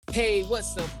Hey,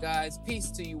 what's up, guys?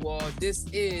 Peace to you all. This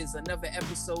is another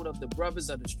episode of the Brothers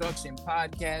of Destruction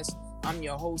podcast. I'm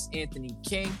your host, Anthony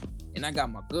King, and I got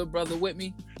my good brother with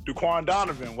me. Duquan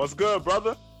Donovan. What's good,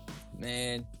 brother?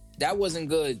 Man, that wasn't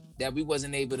good that we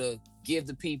wasn't able to give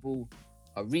the people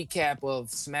a recap of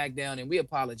SmackDown, and we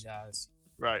apologize.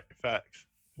 Right, facts.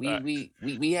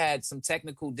 We had some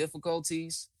technical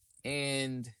difficulties,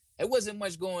 and it wasn't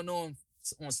much going on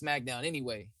SmackDown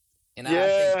anyway. And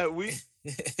the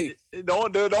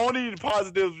only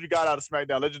positives we got out of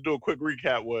SmackDown, let's just do a quick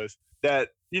recap, was that,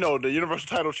 the Universal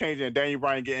title changing and Daniel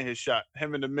Bryan getting his shot,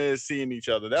 him and The Miz seeing each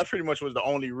other. That pretty much was the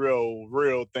only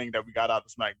real thing that we got out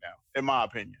of SmackDown, in my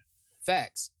opinion.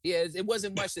 Facts. Yeah, it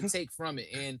wasn't much to take from it.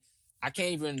 And I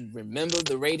can't even remember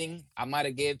the rating I might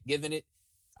have given it.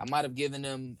 I might have given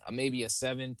them maybe a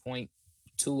 7.2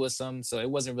 or something. So it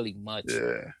wasn't really much.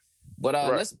 Yeah. But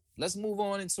right. Let's move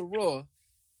on into Raw.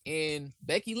 And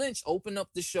Becky Lynch opened up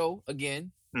the show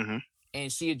again. Mm-hmm.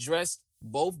 And she addressed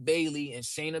both Bayley and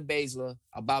Shayna Baszler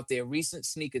about their recent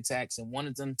sneak attacks and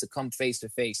wanted them to come face to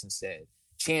face instead.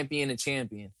 Champion and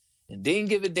champion. And didn't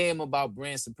give a damn about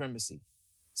brand supremacy.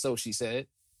 So she said.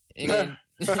 And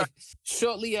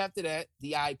shortly after that,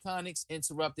 the Iconics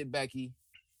interrupted Becky.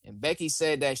 And Becky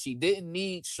said that she didn't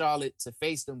need Charlotte to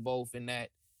face them both, and that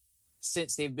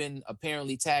since they've been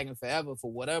apparently tagging forever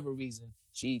for whatever reason,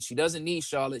 she doesn't need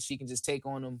Charlotte. She can just take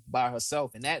on them by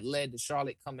herself. And that led to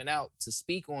Charlotte coming out to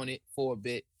speak on it for a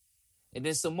bit. And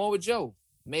then Samoa Joe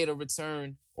made a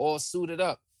return, all suited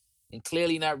up and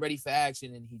clearly not ready for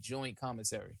action, and he joined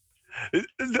commentary.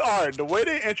 All right, the way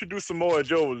they introduced Samoa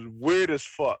Joe was weird as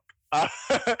fuck. I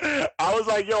was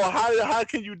like, yo, how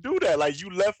can you do that? Like, you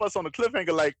left us on a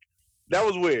cliffhanger. Like, that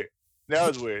was weird.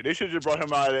 They should have just brought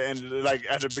him out at the end, like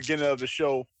at the beginning of the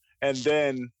show, and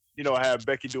then have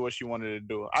Becky do what she wanted to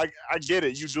do. I get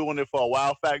it, you doing it for a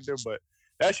wow factor, but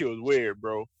that shit was weird,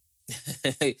 bro.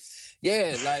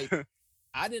 Yeah, like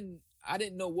I didn't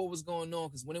know what was going on,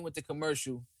 because when it went to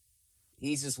commercial,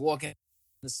 he's just walking in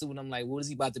the suit, and I'm like, what is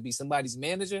he about to be? Somebody's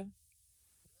manager?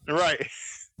 Right.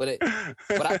 But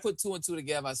I put two and two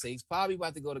together. I say he's probably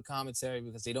about to go to commentary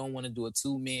because they don't want to do a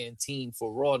 2-man team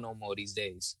for Raw no more these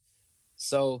days.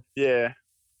 So yeah,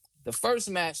 the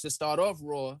first match to start off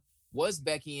Raw was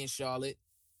Becky and Charlotte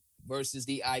versus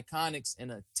the Iconics in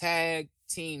a tag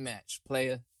team match,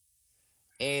 player.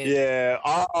 And yeah,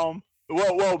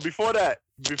 well, before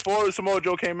Samoa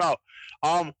Joe came out,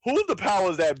 who's the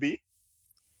powers that be?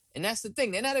 And that's the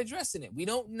thing, they're not addressing it. We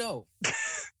don't know.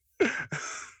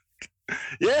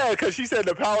 Yeah, because she said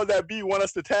the powers that be want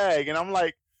us to tag, and I'm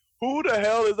like, who the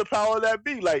hell is the power that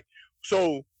be? Like,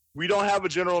 so we don't have a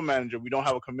general manager, we don't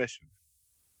have a commissioner.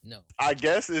 No. I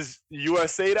guess it's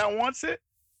USA that wants it.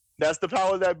 That's the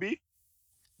power that be.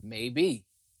 Maybe.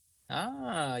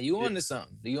 You onto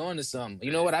something. You onto something.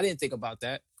 You know what? I didn't think about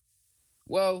that.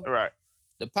 Well, right.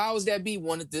 The powers that be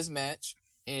wanted this match,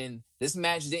 and this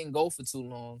match didn't go for too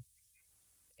long,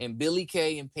 and Billie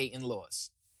Kay and Peyton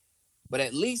lost. But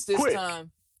at least this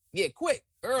time,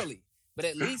 early. But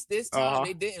at least this time,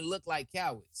 they didn't look like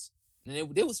cowards.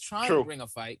 And they was trying to bring a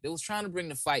fight. They was trying to bring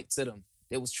the fight to them.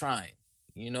 They was trying.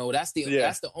 That's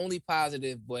the only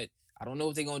positive. But I don't know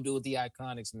what they're gonna do with the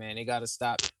Iconics, man. They gotta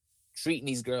stop treating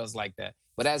these girls like that.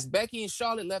 But as Becky and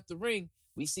Charlotte left the ring,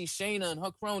 we see Shayna and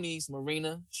her cronies,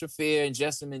 Marina, Shafir, and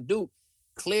Jessamine Duke,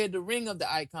 cleared the ring of the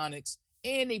Iconics,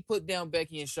 and they put down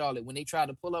Becky and Charlotte when they tried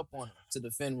to pull up on them to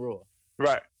defend Raw.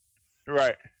 Right.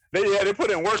 They put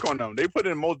in work on them. They put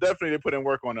in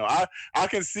work on them. I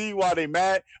can see why they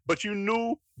mad, but you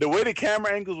knew the way the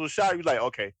camera angles was shot, you was like,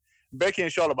 okay, Becky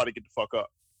and Charlotte about to get the fuck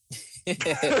up.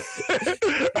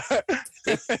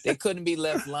 They couldn't be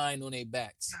left lying on their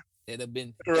backs. It'd have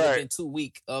been too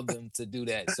weak of them to do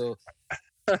that. So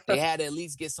they had to at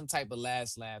least get some type of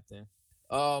last laugh in.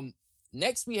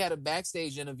 Next, we had a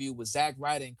backstage interview with Zack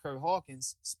Ryder and Kurt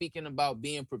Hawkins speaking about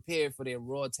being prepared for their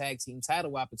Raw Tag Team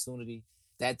title opportunity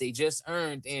that they just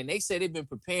earned. And they said they've been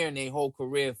preparing their whole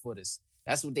career for this.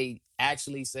 That's what they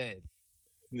actually said.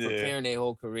 Yeah. Preparing their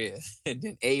whole career. And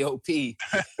then AOP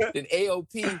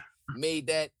made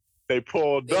that. They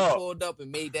pulled up and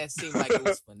made that seem like it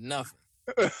was for nothing.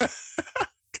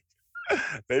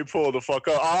 They pulled the fuck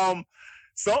up. All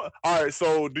right.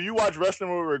 So do you watch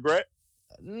Wrestling with Regret?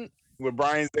 With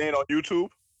Brian Zane on YouTube?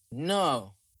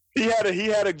 No. He had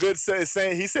a good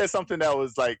saying. He said something that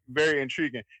was like very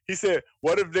intriguing. He said,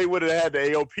 "What if they would have had the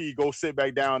AOP go sit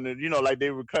back down and like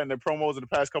they were cutting their promos in the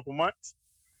past couple months?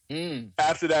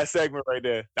 after that segment right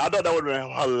there. I thought that would have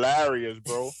been hilarious,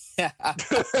 bro.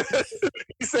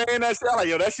 He's saying that shit, I'm like,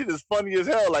 yo, that shit is funny as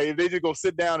hell. Like, if they just go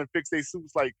sit down and fix their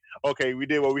suits, like, okay, we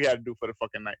did what we had to do for the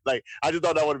fucking night. Like, I just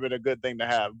thought that would have been a good thing to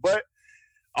have. But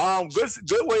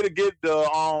good way to get the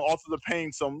Authors of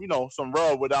Pain some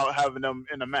rub without having them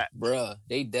in the match. Bruh,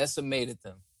 they decimated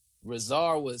them.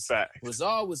 Razar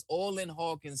was all in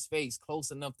Hawkins' face,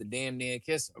 close enough to damn near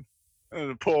kiss him.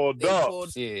 And pulled up.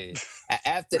 Yeah.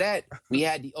 After that, we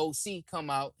had the OC come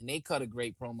out and they cut a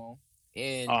great promo.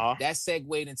 And that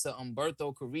segued into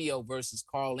Humberto Carrillo versus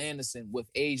Carl Anderson with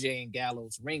AJ and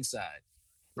Gallows ringside.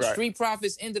 The Street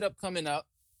Profits ended up coming up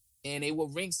and they were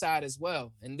ringside as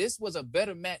well. And this was a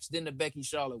better match than the Becky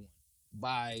Charlotte one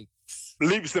by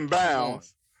leaps and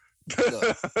bounds.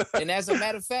 And as a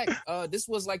matter of fact, this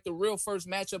was like the real first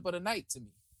matchup of the night to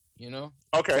me. You know?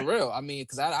 Okay. For real. I mean,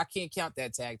 because I can't count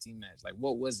that tag team match. Like,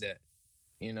 what was that?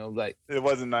 You know, like... It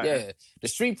wasn't nice. Yeah. The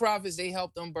Street Profits, they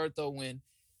helped Humberto win.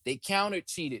 They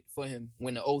counter-cheated for him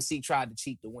when the OC tried to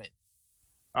cheat to win.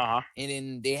 And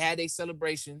then they had a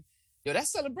celebration. Yo, that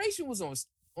celebration was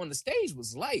on the stage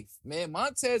was life, man.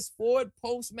 Montez Ford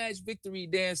post-match victory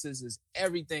dances is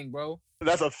everything, bro.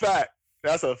 That's a fact.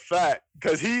 That's a fact.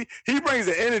 Because he brings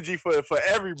the energy for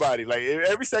everybody. Like,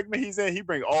 every segment he's in, he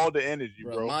brings all the energy,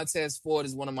 bro. Montez Ford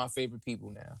is one of my favorite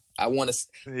people now.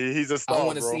 He's a star, I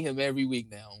want to see him every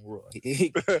week now on Raw. He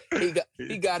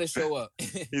got to show up.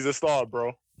 He's a star,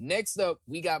 bro. Next up,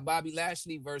 we got Bobby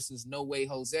Lashley versus No Way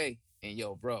Jose. And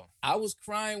yo, bro, I was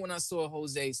crying when I saw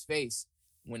Jose's face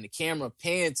when the camera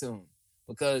panned to him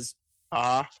because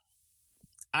I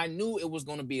knew it was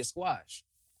going to be a squash.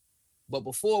 But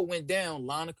before it went down,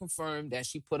 Lana confirmed that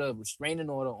she put a restraining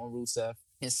order on Rusev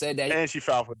and said that... And she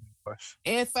filed for divorce.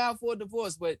 And filed for a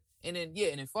divorce. And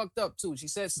it fucked up, too. She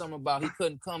said something about he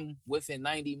couldn't come within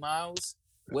 90 miles.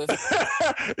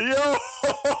 Yo!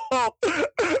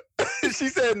 She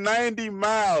said 90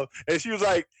 miles. And she was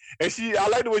like... I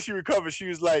like the way she recovered. She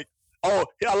was like, oh,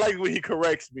 I like the way he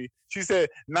corrects me. She said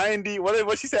 90...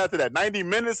 What she said after that? 90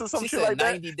 minutes or some shit like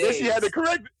 90 that? days. Then she had to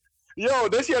correct...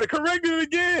 then she had to correct it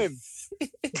again.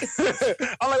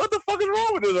 I'm like, what the fuck is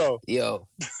wrong with it, though? Yo,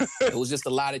 it was just a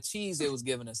lot of cheese they was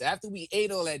giving us. After we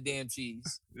ate all that damn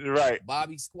cheese, right?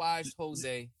 Bobby squashed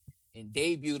Jose and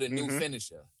debuted a new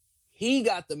finisher. He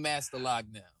got the master lock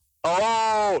now.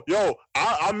 Oh, yo,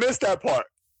 I missed that part.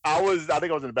 I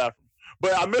think I was in the bathroom,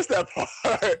 but I missed that part.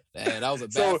 Man, that was a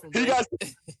bathroom. So he got,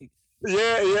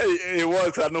 it was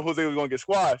because I know Jose was gonna get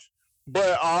squashed.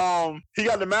 But he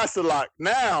got the master lock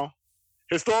now.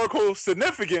 Historical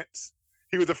significance.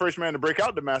 He was the first man to break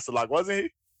out the master lock, wasn't he?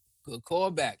 Good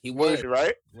callback. He was,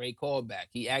 right? Great callback.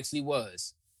 He actually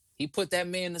was. He put that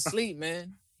man to sleep,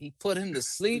 man. He put him to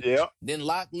sleep. Yeah. Then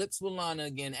locked lips with Lana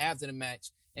again after the match.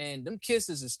 And them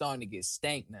kisses are starting to get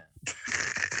stank now.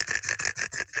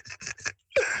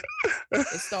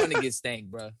 It's starting to get stank,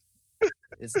 bro.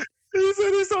 He said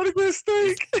it's starting to get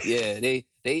stank. Yeah,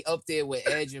 they up there with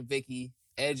Edge and Vicky,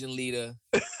 Edge and Lita,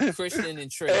 Christian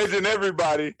and Trish. Edge and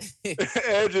everybody.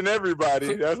 Edge and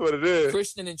everybody. That's what it is.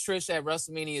 Christian and Trish at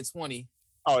WrestleMania 20.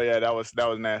 Oh yeah, that was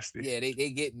nasty. Yeah, they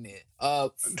getting there.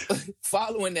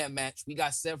 Following that match, we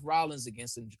got Seth Rollins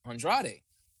against Andrade.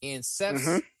 And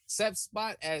Seth's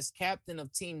spot as captain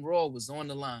of Team Raw was on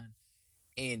the line.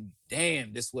 And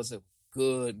damn, this was a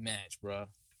good match, bro.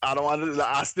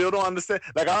 I still don't understand.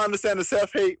 Like, I understand the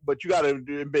Seth hate, but you got to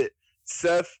admit,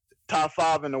 Seth top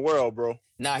 5 in the world, bro.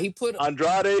 Nah, he put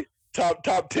Andrade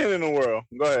top 10 in the world.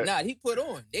 Go ahead. Nah, he put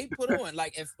on. They put on.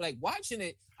 Like watching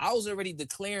it, I was already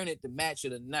declaring it the match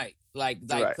of the night. Like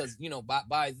because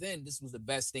by then this was the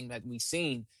best thing that we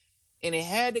seen, and it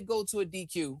had to go to a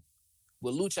DQ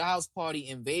with Lucha House Party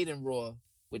invading Raw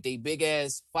with they big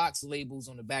ass Fox labels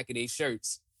on the back of their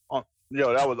shirts.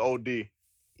 Yo, that was OD.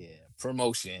 Yeah,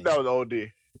 promotion. That was OD.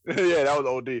 Yeah, that was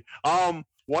OD.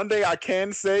 One thing I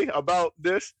can say about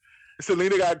this,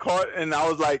 Selena got caught, and I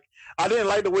was like, I didn't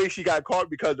like the way she got caught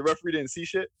because the referee didn't see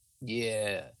shit.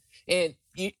 Yeah, and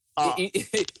I'm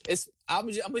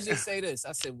gonna just say this.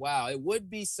 I said, wow, it would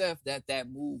be Seth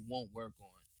that move won't work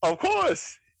on. Of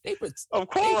course. They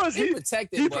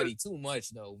protected Buddy too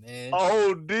much though, man.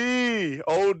 OD,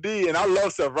 and I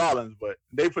love Seth Rollins, but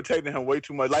they protected him way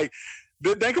too much. Like,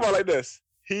 think about it like this: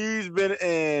 he's been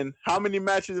in how many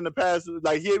matches in the past?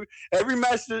 Like, every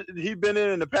match that he's been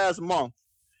in the past month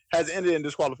has ended in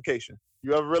disqualification.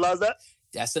 You ever realize that?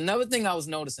 That's another thing I was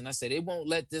noticing. I said they won't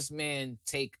let this man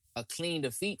take a clean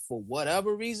defeat for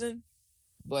whatever reason,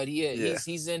 but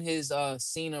he's in his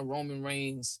Cena Roman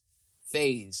Reigns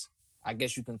phase, I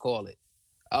guess you can call it.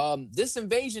 This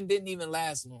invasion didn't even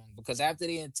last long because after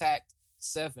they attacked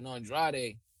Seth and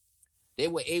Andrade, they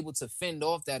were able to fend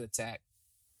off that attack.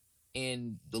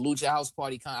 And the Lucha House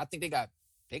Party, I think they got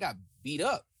beat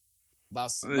up.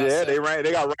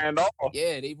 They got ran off.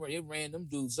 Yeah, they ran them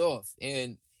dudes off.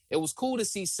 And it was cool to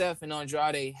see Seth and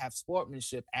Andrade have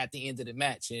sportsmanship at the end of the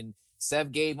match. And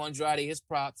Seth gave Andrade his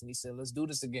props, and he said, let's do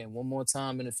this again one more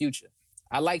time in the future.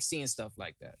 I like seeing stuff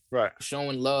like that. Right.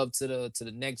 Showing love to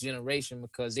the next generation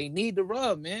because they need the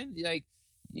rub, man. Like,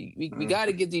 we got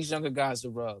to get these younger guys the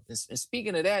rub. And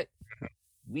speaking of that,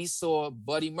 we saw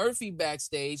Buddy Murphy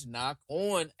backstage knock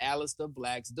on Aleister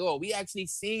Black's door. We actually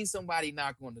seen somebody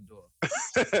knock on the door.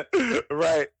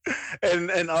 Right.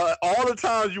 And all the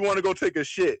times you want to go take a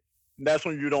shit, that's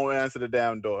when you don't answer the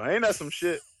damn door. Ain't that some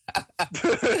shit?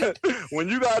 When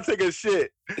you gotta take a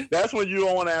shit, that's when you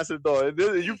don't want to answer the door.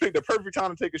 You picked the perfect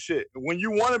time to take a shit. When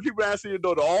you wanted people to answer your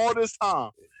door all this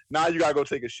time, now you gotta go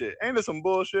take a shit. Ain't this some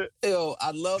bullshit? Yo,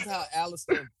 I love how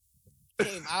Aleister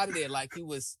came out of there like he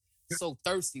was so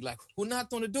thirsty. Like, who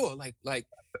knocked on the door? Like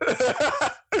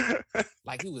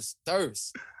he was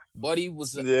thirst.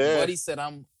 Buddy said,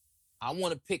 I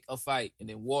want to pick a fight, and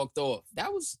then walked off.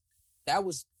 That was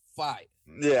fire.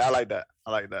 Yeah, I like that.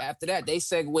 After that, they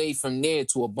segued from there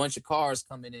to a bunch of cars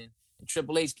coming in, and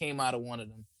Triple H came out of one of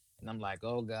them. And I'm like,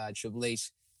 oh, God, Triple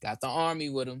H got the army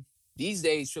with him. These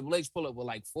days, Triple H pull up with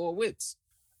like 4 whips.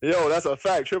 Yo, that's a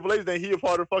fact. Triple H think he a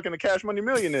part of fucking the Cash Money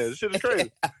Millionaires. This shit is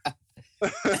crazy.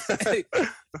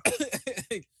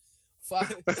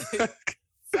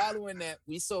 Following that,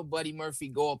 we saw Buddy Murphy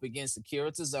go up against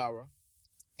Akira Tozawa.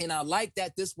 And I like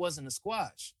that this wasn't a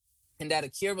squash. And that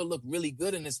Akira looked really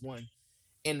good in this one.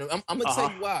 And I'm going to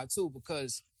tell you why, too,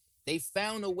 because they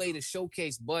found a way to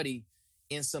showcase Buddy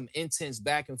in some intense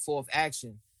back and forth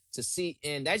action to see.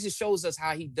 And that just shows us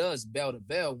how he does bell to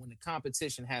bell when the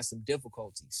competition has some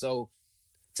difficulty. So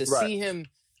to see him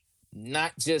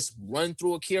not just run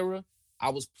through Akira, I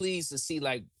was pleased to see,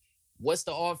 like, what's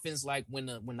the offense like when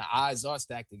the odds are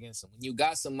stacked against him? When you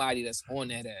got somebody that's on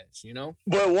that edge, you know?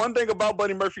 But one thing about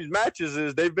Buddy Murphy's matches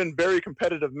is they've been very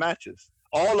competitive matches.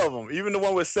 All of them. Even the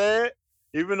one with Sad,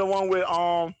 even the one with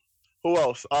who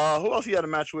else? Who else he had a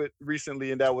match with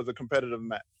recently and that was a competitive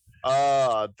match?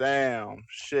 Damn.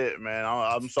 Shit, man.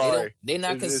 I'm sorry. They're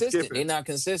not consistent. They're not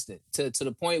consistent to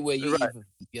the point where you're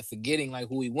forgetting like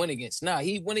who he went against. Nah,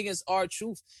 he went against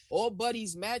R-Truth. All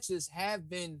Buddy's matches have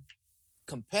been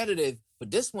competitive, but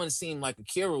this one seemed like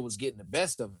Akira was getting the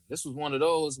best of him. This was one of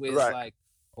those where it's like,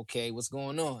 okay, what's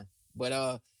going on?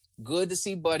 But good to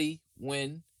see Buddy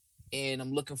win, and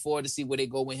I'm looking forward to see where they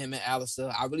go with him and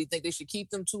Aleister. I really think they should keep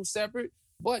them two separate,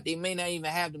 but they may not even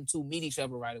have them two meet each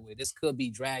other right away. This could be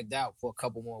dragged out for a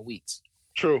couple more weeks.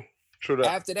 True that.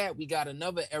 After that, we got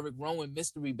another Eric Rowan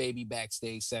Mystery Baby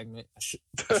backstage segment,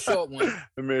 a short one.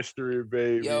 The Mystery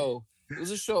Baby. Yo, it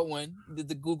was a short one. Did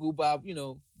the Goo Goo Bob,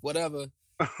 whatever.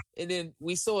 And then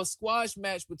we saw a squash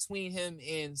match between him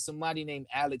and somebody named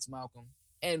Alex Malcolm.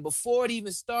 And before it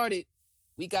even started,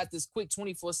 we got this quick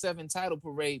 24/7 title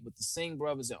parade with the Singh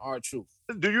brothers and R-Truth.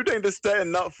 Do you think this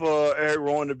setting up for Eric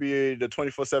Rowan to be the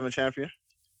 24/7 champion?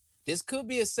 This could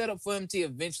be a setup for him to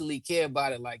eventually care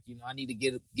about it. Like, I need to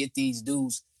get these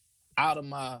dudes out of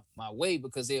my way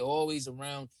because they're always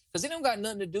around. Because they don't got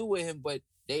nothing to do with him, but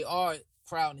they are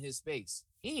crowding his space.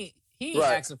 He ain't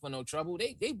asking for no trouble.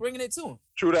 They bringing it to him.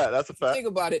 True that. That's a fact. Think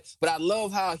about it. But I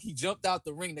love how he jumped out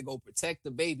the ring to go protect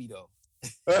the baby, though.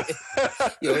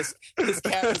 His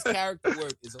character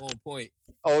work is on point.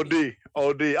 OD.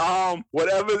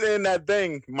 Whatever's in that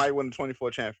thing might win the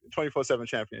 24/7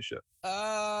 championship.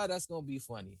 That's gonna be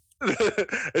funny.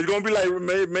 It's gonna be like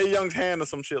Mae Young's hand or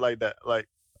some shit like that. Like,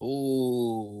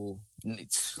 ooh,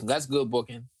 that's good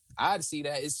booking. I'd see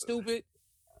that. It's stupid,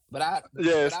 but I'd eat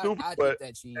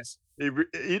that cheese.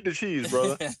 Eat the cheese,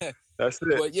 brother. That's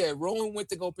it. But yeah, Rowan went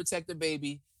to go protect the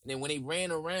baby. And then when they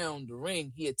ran around the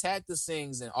ring, he attacked the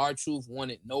Singhs, and R-Truth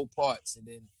wanted no parts. And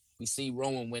then we see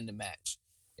Rowan win the match.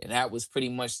 And that was pretty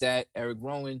much that. Eric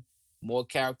Rowan, more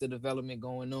character development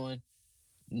going on.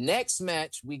 Next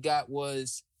match we got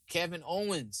was Kevin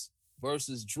Owens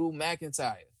versus Drew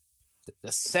McIntyre.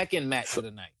 The second match of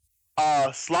the night.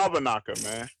 Slobberknocker,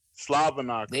 man.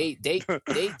 Slobberknocker.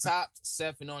 They topped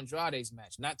Seth and Andrade's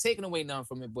match. Not taking away none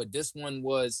from it, but this one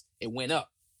it went up.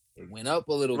 It went up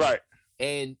a little bit.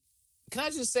 And can I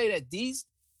just say that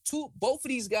both of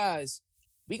these guys,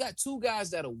 we got two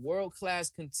guys that are world-class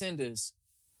contenders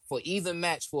for either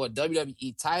match for a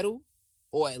WWE title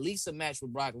or at least a match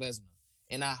with Brock Lesnar.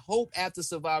 And I hope after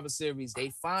Survivor Series, they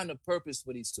find a purpose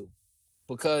for these two.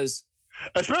 Because...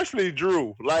 especially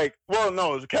Drew.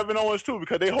 It's Kevin Owens too,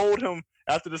 because they hold him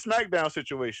after the SmackDown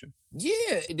situation.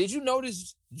 Yeah. Did you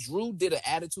notice Drew did an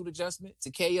attitude adjustment to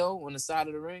KO on the side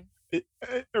of the ring?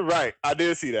 Right. I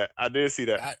did see that.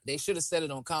 They should have said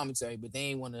it on commentary, but they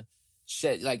ain't want to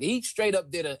shed. Like, he straight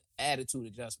up did an attitude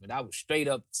adjustment. I was straight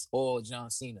up all John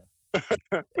Cena.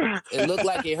 It looked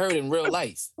like it hurt in real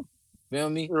life. Feel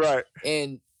me? Right.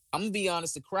 And I'm going to be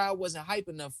honest, the crowd wasn't hype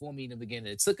enough for me in the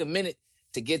beginning. It took a minute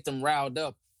to get them riled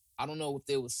up. I don't know if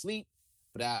they were asleep,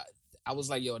 but I was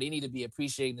like, yo, they need to be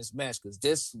appreciating this match because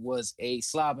this was a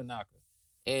slobber knocker.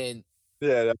 And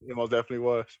yeah, that most definitely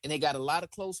was. And they got a lot of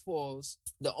close falls.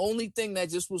 The only thing that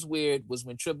just was weird was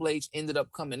when Triple H ended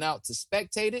up coming out to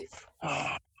spectate it.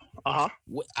 Uh-huh.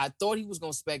 I thought he was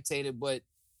going to spectate it, but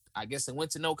I guess it went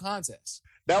to no contest.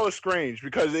 That was strange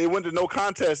because it went to no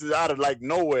contest out of like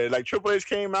nowhere. Like Triple H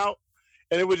came out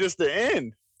and it was just the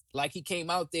end. Like he came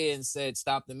out there and said,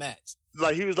 stop the match.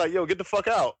 Like he was like, yo, get the fuck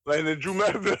out. Like, and then Drew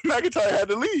McIntyre had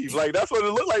to leave. Like that's what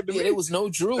it looked like to me. Yeah, there was no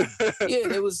Drew. Yeah,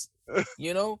 there was,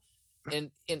 you know. And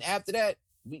after that,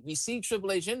 we see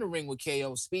Triple H in the ring with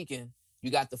KO speaking. You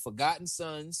got the Forgotten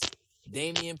Sons,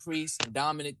 Damian Priest, and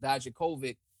Dominic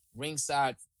Dijakovic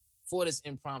ringside for this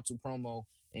impromptu promo.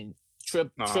 And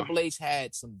Triple H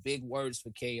had some big words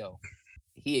for KO.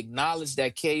 He acknowledged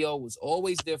that KO was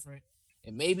always different,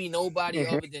 and maybe nobody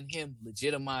other than him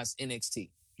legitimized NXT.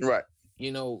 Right.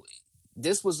 You know,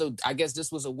 I guess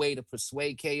this was a way to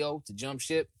persuade KO to jump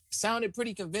ship. Sounded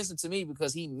pretty convincing to me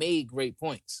because he made great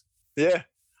points. Yeah.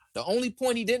 The only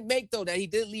point he didn't make, though, that he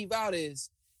did leave out is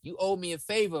you owe me a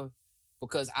favor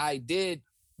because I did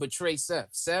betray Seth.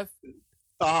 Seth,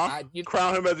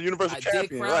 crown him as a Universal Champion.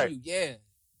 Did crown you. Yeah,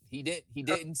 he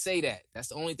didn't say that. That's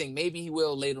the only thing. Maybe he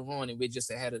will later on, and we're just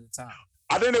ahead of the time.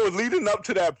 I think it was leading up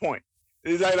to that point.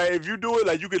 It's like if you do it,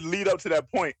 like you could lead up to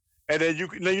that point, and then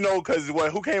because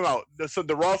who came out?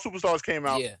 The Raw Superstars came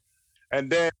out, yeah, and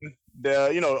then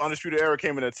the Undisputed Era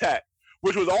came and attacked.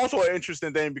 Which was also an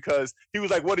interesting thing because he was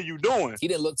like, what are you doing? He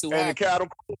didn't look too happy. Adam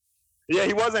Cole, yeah,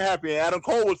 he wasn't happy. And Adam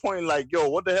Cole was pointing like, yo,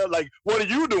 what the hell? Like, what are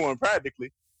you doing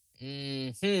practically?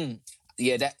 Mm-hmm.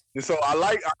 Yeah, that. And so I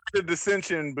like the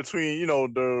dissension between,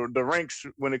 the ranks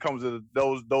when it comes to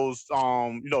those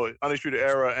Undisputed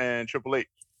Era and Triple H.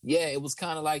 Yeah, it was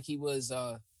kind of like he was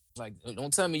like,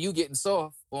 don't tell me you getting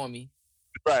soft on me.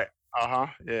 Right.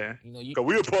 Yeah. Cause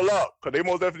we would pull up. Cause they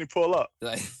most definitely pull up.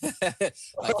 This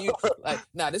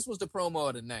was the promo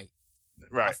of the night.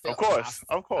 Right. Of course.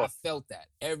 I felt that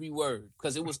every word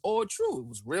because it was all true. It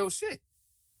was real shit.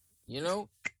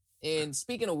 And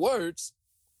speaking of words,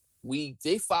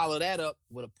 they follow that up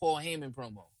with a Paul Heyman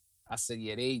promo. I said,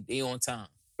 yeah, they on time.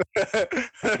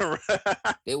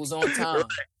 They was on time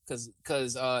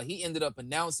because he ended up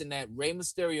announcing that Rey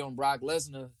Mysterio and Brock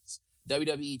Lesnar's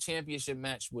WWE Championship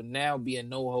match would now be a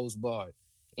no-holds-barred.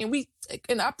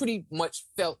 And I pretty much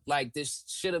felt like this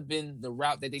should have been the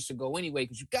route that they should go anyway,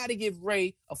 because you got to give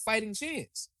Rey a fighting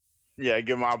chance. Yeah,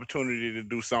 give him an opportunity to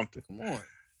do something. Come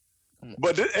on.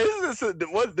 But this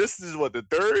is what, the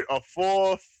third or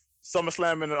fourth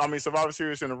SummerSlam Survivor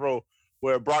Series in a row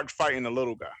where Brock's fighting a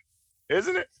little guy,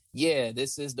 isn't it? Yeah,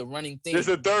 this is the running thing. This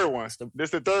is the third one. This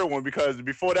is the third one because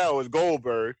before that it was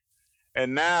Goldberg.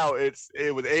 And now it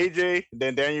was AJ,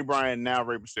 then Daniel Bryan, now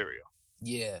Rey Mysterio.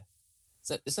 Yeah.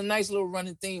 It's a nice little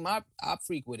running theme. I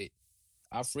freak with it.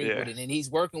 With it. And he's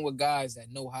working with guys that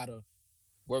know how to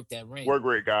work that ring. We're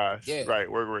great guys. Yeah.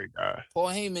 Right, we're great guys. Paul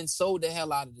Heyman sold the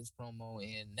hell out of this promo,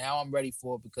 and now I'm ready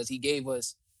for it because he gave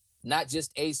us not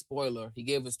just a spoiler, he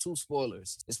gave us two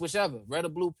spoilers. It's whichever, red or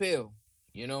blue pill.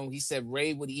 He said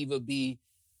Rey would either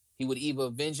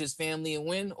avenge his family and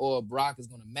win, or Brock is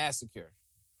going to massacre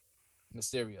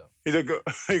Mysterio.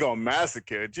 He gonna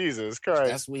massacre. Jesus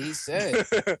Christ. That's what he said.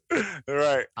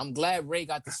 Right. I'm glad Rey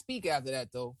got to speak after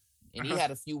that though, and he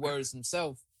had a few words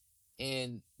himself.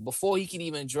 And before he could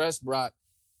even address Brock,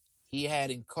 he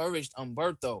had encouraged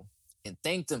Humberto and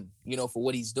thanked him, for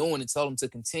what he's doing and told him to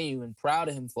continue, and proud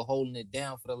of him for holding it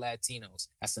down for the Latinos.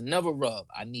 That's another rub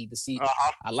I need to see.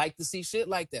 I like to see shit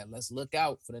like that. Let's look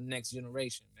out for the next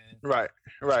generation, man. Right.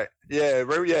 Yeah.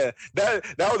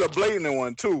 That was a blatant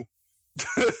one too.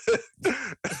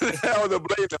 That was a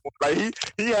blatant one. Like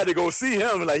he had to go see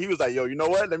him. Like he was like, yo, you know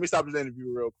what? Let me stop this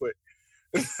interview real quick.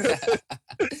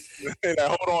 Like,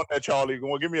 hold on there, Charlie.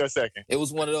 Give me a second. It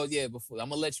was one of those, before I'm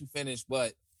gonna let you finish,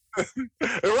 but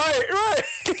right.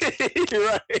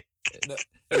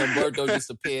 And Humberto just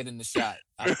appeared in the shot.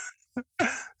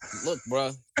 Look,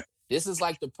 bro, this is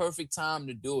like the perfect time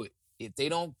to do it. If they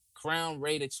don't crown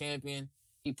Rey the champion,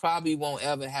 he probably won't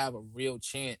ever have a real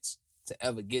chance to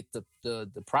ever get the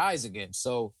prize again.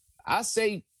 So I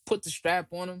say put the strap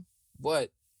on him,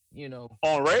 but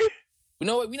on Rey? You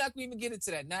know what? We're not going to even get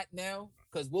into that. Not now,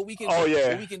 because what we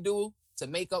can do to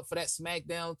make up for that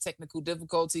SmackDown technical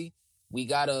difficulty, we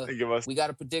got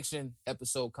a prediction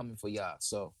episode coming for y'all.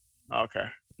 So okay,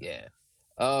 yeah.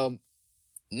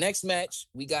 Next match,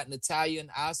 we got Natalya and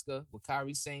Asuka with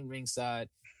Kairi Sane ringside.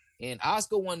 And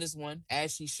Asuka won this one,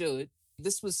 as she should.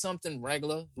 This was something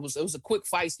regular. It was a quick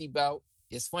feisty bout.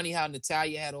 It's funny how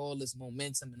Natalya had all this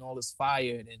momentum and all this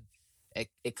fire, and then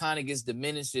it kind of gets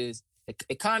diminished.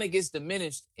 It kind of gets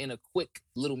diminished in a quick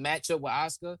little matchup with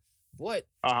Asuka. But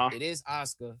it is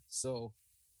Asuka, so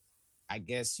I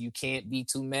guess you can't be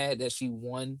too mad that she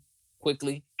won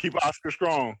quickly. Keep Asuka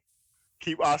strong.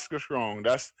 Keep Asuka strong.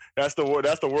 That's the word.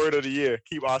 That's the word of the year.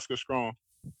 Keep Asuka strong.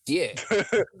 Yeah,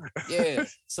 yeah.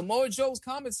 Samoa Joe's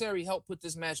commentary helped put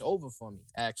this match over for me.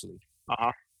 Actually,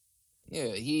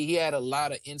 yeah, he had a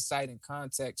lot of insight and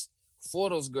context for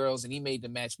those girls, and he made the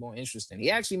match more interesting.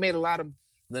 He actually made a lot of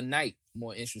the night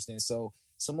more interesting. So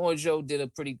Samoa Joe did a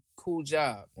pretty cool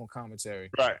job on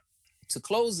commentary. Right. To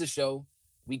close the show,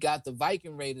 we got the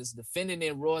Viking Raiders defending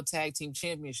their Raw Tag Team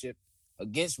Championship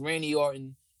against Randy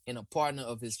Orton and a partner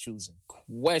of his choosing.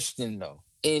 Question though,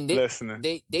 and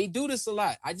they do this a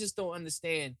lot. I just don't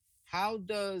understand, how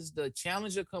does the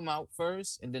challenger come out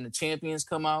first, and then the champions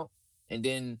come out, and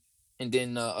then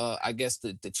I guess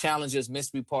the challenger's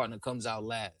mystery partner comes out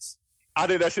last. I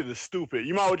think that shit is stupid.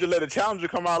 You might as well just let the challenger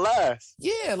come out last.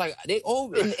 Yeah, like they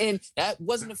over, and that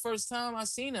wasn't the first time I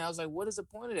seen it. I was like, what is the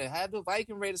point of that? Have the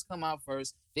Viking Raiders come out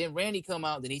first, then Randy come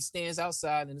out, then he stands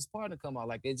outside, and his partner come out.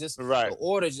 Like, it just the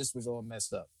order just was all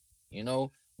messed up, you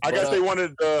know. I guess they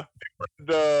wanted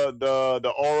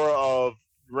the aura of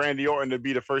Randy Orton to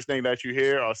be the first thing that you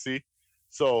hear or see.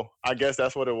 So I guess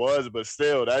that's what it was. But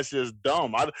still, that's just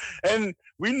dumb. And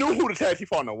we knew who the tag team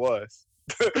partner was.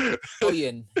 Oh yeah.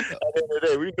 At the end of the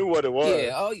day, we knew what it was.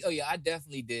 Yeah. Oh yeah. I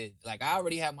definitely did. Like, I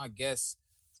already had my guess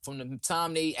from the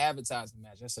time they advertised the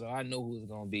match. I said, I know who it's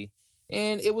gonna be,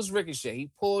 and it was Ricochet. He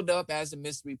pulled up as the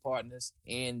mystery partners,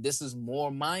 and this is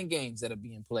more mind games that are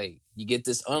being played. You get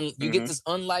this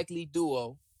unlikely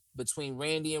duo between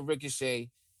Randy and Ricochet,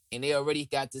 and they already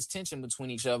got this tension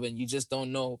between each other, and you just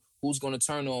don't know who's gonna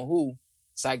turn on who.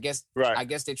 So I guess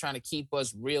they're trying to keep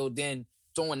us reeled in,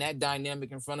 throwing that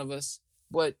dynamic in front of us.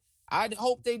 But I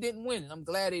hope they didn't win, and I'm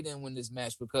glad they didn't win this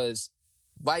match, because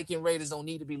Viking Raiders don't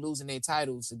need to be losing their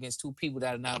titles against two people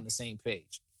that are not on the same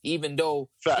page. Even though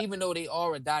they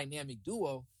are a dynamic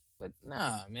duo, but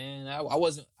nah, man,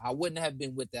 I wouldn't have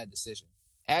been with that decision.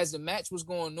 As the match was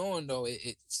going on, though,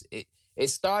 it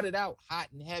started out hot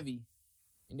and heavy,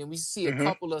 and then we see a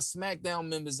couple of SmackDown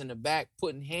members in the back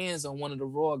putting hands on one of the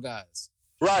Raw guys.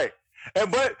 Right.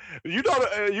 But you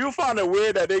found it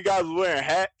weird that they guys was wearing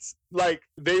hats like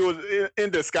they was in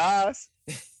disguise.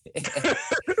 I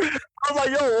was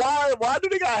like, yo, why do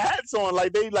they got hats on?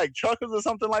 Like, they like truckers or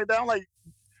something like that? I'm like,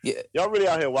 yeah, y'all really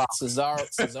out here wild.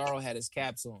 Cesaro had his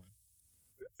caps on.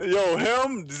 Yo,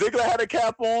 Ziggler had a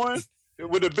cap on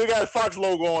with a big ass Fox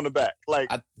logo on the back. Like,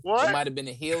 what? It might have been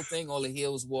a heel thing. All the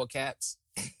heels wore caps.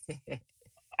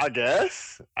 I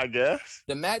guess.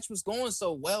 The match was going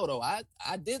so well, though. I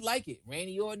did like it.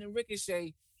 Randy Orton and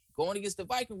Ricochet going against the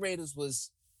Viking Raiders was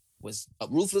a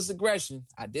ruthless aggression.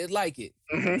 I did like it.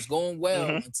 It was going well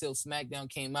until SmackDown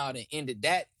came out and ended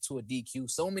that to a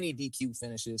DQ. So many DQ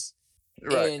finishes.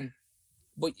 Right.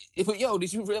 But yo,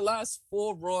 did you realize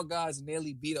 4 Raw guys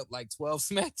nearly beat up like 12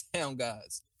 SmackDown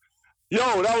guys?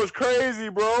 Yo, that was crazy,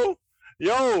 bro.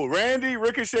 Yo, Randy,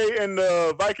 Ricochet, and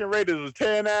the Viking Raiders was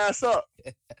tearing ass up.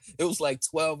 It was like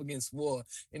 12 against 4,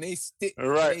 and they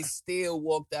still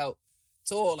walked out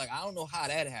tall. Like, I don't know how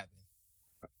that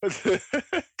happened.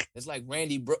 It's like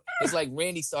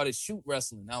Randy started shoot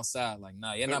wrestling outside. Like,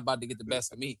 nah, you're not about to get the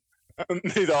best of me.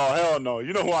 He's all, hell no.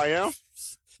 You know who I am?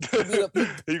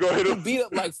 He go hit him. He beat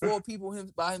up like 4 people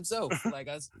by himself.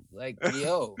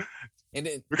 Yo. And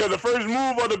then, because the first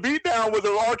move on the beatdown was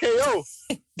an RKO.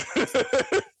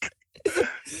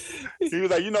 He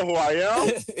was like, you know who I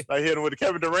am? Like, hit him with the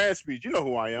Kevin Durant speech. You know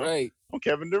who I am. Right. I'm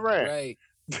Kevin Durant. Right.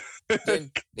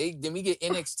 then we get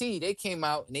NXT. They came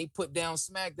out and they put down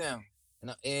SmackDown.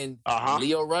 And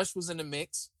Leo Rush was in the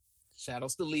mix. Shout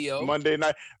outs to Leo. Monday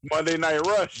Night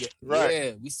Rush. Yeah, right.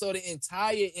 Yeah. We saw the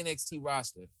entire NXT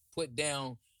roster put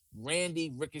down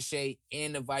Randy, Ricochet,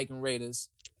 and the Viking Raiders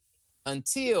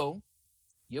until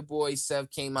your boy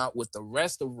Seth came out with the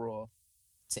rest of Raw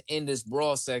to end this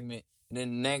Brawl segment. And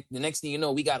then the next thing you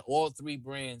know, we got all 3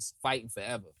 brands fighting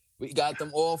forever. We got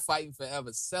them all fighting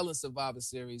forever, selling Survivor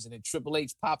Series. And then Triple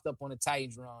H popped up on the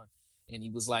Titantron, and he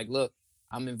was like, look,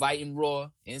 I'm inviting Raw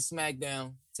and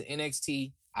SmackDown to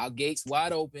NXT. Our gates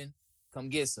wide open. Come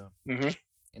get some. And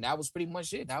that was pretty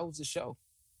much it. That was the show.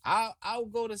 I'll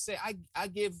go to say I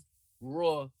give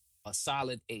Raw a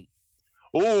solid 8.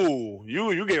 Ooh,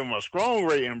 you gave him a strong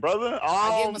rating, brother.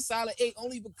 I gave him a solid 8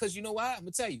 only because you know why? I'm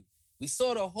gonna tell you. We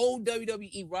saw the whole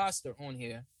WWE roster on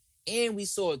here, and we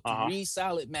saw 3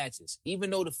 solid matches. Even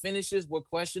though the finishes were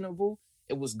questionable,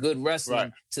 it was good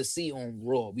wrestling to see on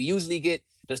Raw. We usually get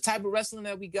the type of wrestling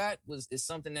that we got is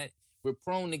something that we're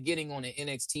prone to getting on an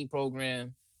NXT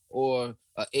program or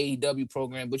a AEW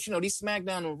program. But you know, these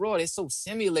SmackDown and Raw, they're so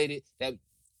simulated that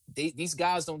these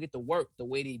guys don't get to work the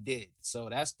way they did. So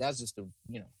that's just the,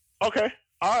 you know. Okay.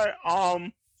 All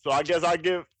right. So I guess I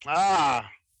give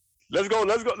let's go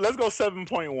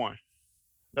 7.1.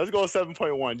 Let's go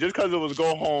 7.1 just because it was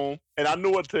go home and I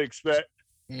knew what to expect.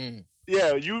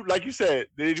 Yeah, you like you said,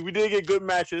 we did get good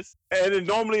matches, and it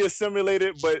normally is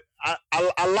simulated, but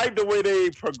I like the way they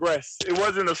progressed. It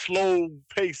wasn't a slow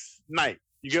pace night.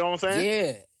 You get what I'm saying?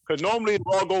 Yeah. Because normally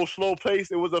Raw goes slow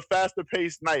pace. It was a faster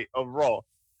paced night of Raw.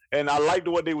 And I liked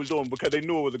what they was doing because they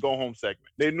knew it was a go home segment.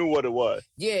 They knew what it was.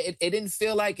 Yeah, it didn't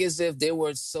feel like as if there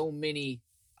were so many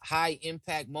high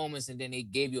impact moments and then they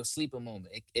gave you a sleeper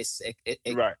moment. It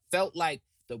felt like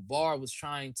the bar was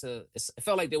it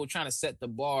felt like they were trying to set the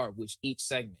bar with each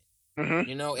segment,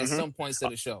 you know, at some points of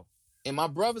the show. And my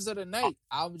brothers of the night,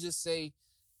 I would just say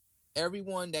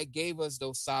everyone that gave us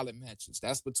those solid matches.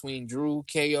 That's between Drew,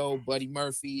 KO, Buddy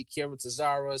Murphy, Kira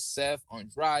Tozawa, Seth,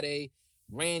 Andrade,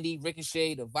 Randy,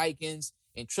 Ricochet, the Vikings,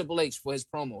 and Triple H for his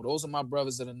promo. Those are my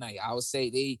brothers of the night. I would say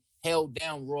they held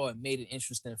down Raw and made it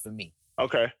interesting for me.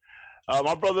 Okay.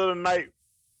 My brother of the night,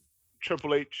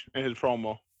 Triple H and his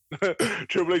promo.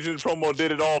 Triple H and his promo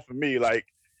did it all for me. Like,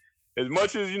 as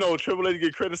much as, you know, Triple H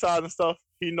get criticized and stuff,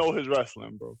 he know his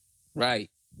wrestling, bro. Right.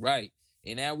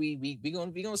 And now we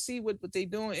gonna see what they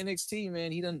doing in NXT,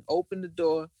 man. He done opened the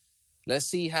door. Let's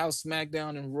see how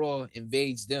SmackDown and Raw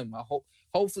invades them.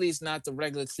 Hopefully it's not the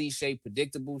regular cliche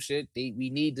predictable shit. We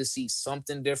need to see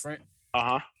something different.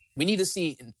 We need to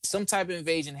see some type of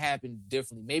invasion happen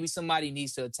differently. Maybe somebody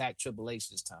needs to attack Triple H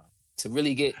this time to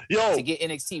really get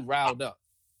NXT riled up.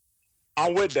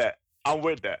 I'm with that. I'm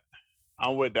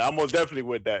most definitely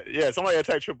with that. Yeah, somebody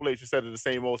attack Triple H instead of the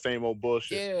same old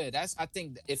bullshit. Yeah, I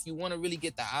think if you want to really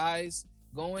get the eyes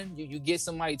going, you get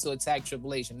somebody to attack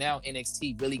Triple H. And now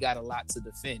NXT really got a lot to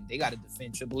defend. They got to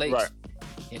defend Triple H. Right.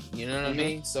 And, you know what I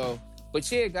mean? So,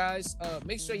 but yeah, guys,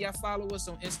 make sure y'all follow us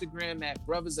on Instagram at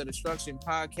Brothers of Destruction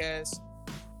Podcast.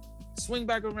 Swing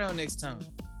back around next time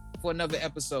for another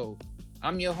episode.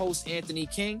 I'm your host, Anthony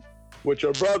King. With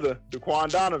your brother,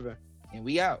 Daquan Donovan. And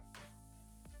we out.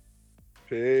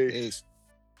 Peace.